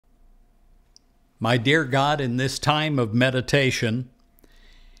My dear God, in this time of meditation,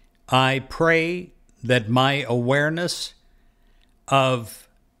 I pray that my awareness of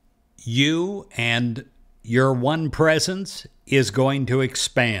you and your one presence is going to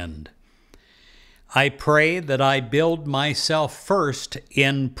expand. I pray that I build myself first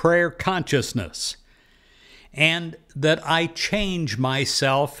in prayer consciousness, and that I change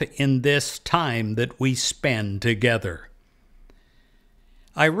myself in this time that we spend together.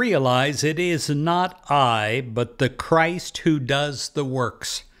 I realize it is not I, but the Christ who does the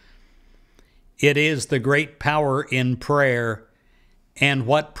works. It is the great power in prayer and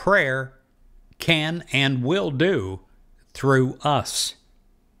what prayer can and will do through us.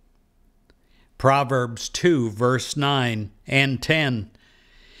 Proverbs 2, verse 9 and 10.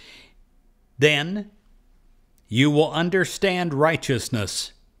 Then you will understand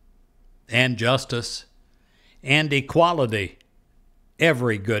righteousness and justice and equality,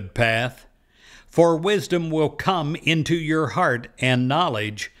 every good path, for wisdom will come into your heart, and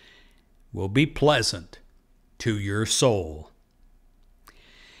knowledge will be pleasant to your soul.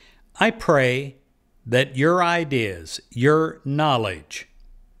 I pray that your ideas, your knowledge,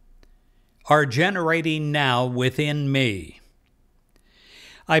 are generating now within me.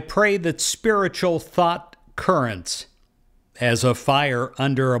 I pray that spiritual thought currents, as a fire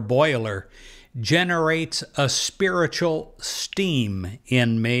under a boiler, generates a spiritual steam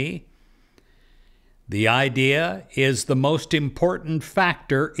in me. The idea is the most important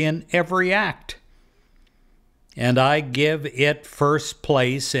factor in every act, and I give it first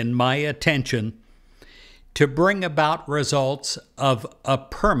place in my attention to bring about results of a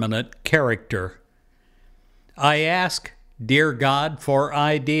permanent character. I ask, dear God, for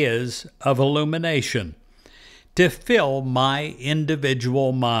ideas of illumination to fill my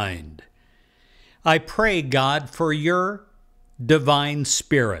individual mind. I pray, God, for your divine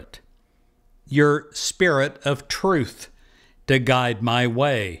spirit, your spirit of truth to guide my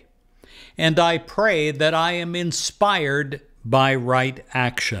way. And I pray that I am inspired by right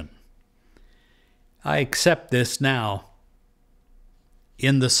action. I accept this now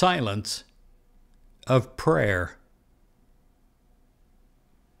in the silence of prayer.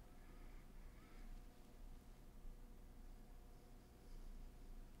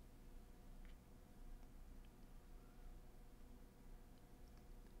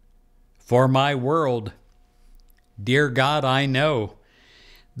 For my world, dear God, I know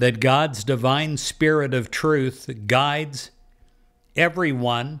that God's divine spirit of truth guides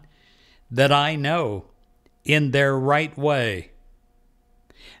everyone that I know in their right way.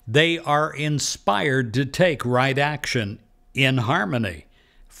 They are inspired to take right action in harmony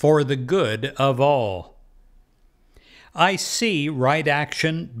for the good of all. I see right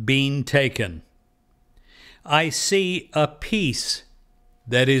action being taken. I see a peace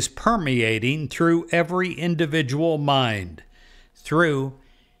that is permeating through every individual mind, through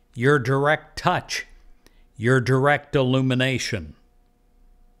your direct touch, your direct illumination.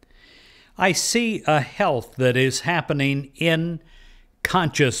 I see a health that is happening in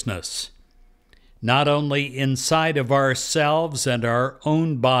consciousness, not only inside of ourselves and our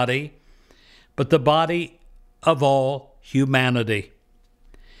own body, but the body of all humanity.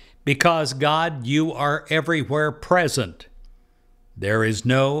 Because, God, you are everywhere present. There is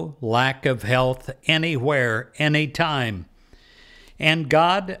no lack of health anywhere, anytime. And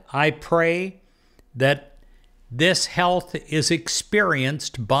God, I pray that this health is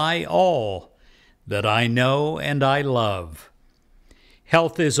experienced by all that I know and I love.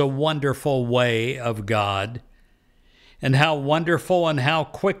 Health is a wonderful way of God, and how wonderful and how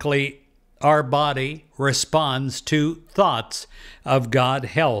quickly our body responds to thoughts of God,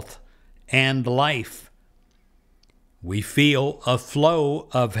 health, and life. We feel a flow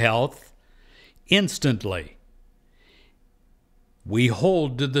of health instantly. We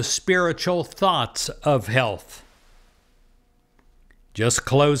hold to the spiritual thoughts of health. Just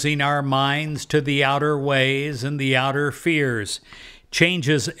closing our minds to the outer ways and the outer fears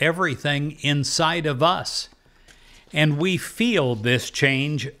changes everything inside of us. And we feel this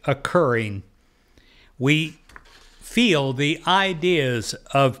change occurring. We feel the ideas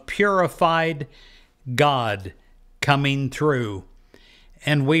of purified God coming through,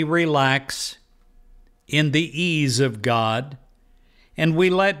 and we relax in the ease of God, and we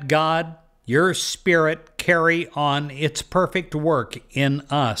let God, your Spirit, carry on its perfect work in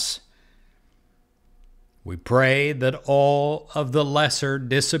us. We pray that all of the lesser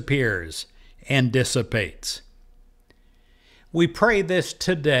disappears and dissipates. We pray this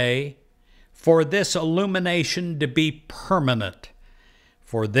today for this illumination to be permanent,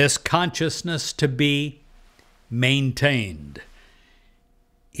 for this consciousness to be maintained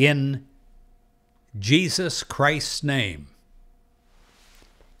in Jesus Christ's name.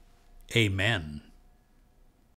 Amen.